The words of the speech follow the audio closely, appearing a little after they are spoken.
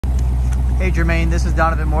Hey Jermaine, this is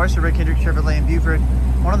Donovan Morris of Rick Hendrick Chevrolet in Buford.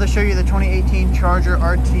 Wanted to show you the 2018 Charger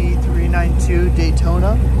RT392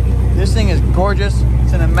 Daytona. This thing is gorgeous.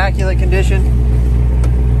 It's in immaculate condition.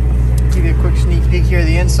 Give you a quick sneak peek here at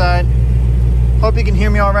the inside. Hope you can hear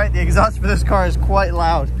me all right. The exhaust for this car is quite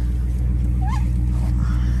loud.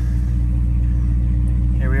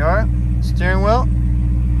 Here we are. Steering wheel.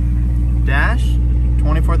 Dash.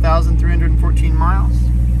 24,314 miles.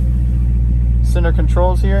 Center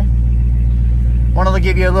controls here. Wanted to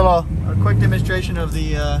give you a quick demonstration of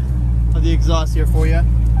the exhaust here for you.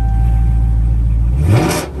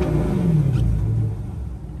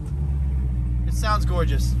 It sounds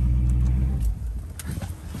gorgeous.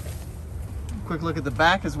 Quick look at the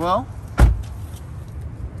back as well.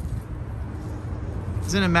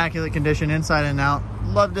 It's in immaculate condition inside and out.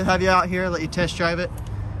 Love to have you out here, let you test drive it.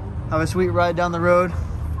 Have a sweet ride down the road.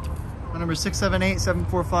 My number is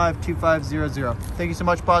 678-745-2500. Thank you so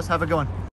much, boss. Have a good one.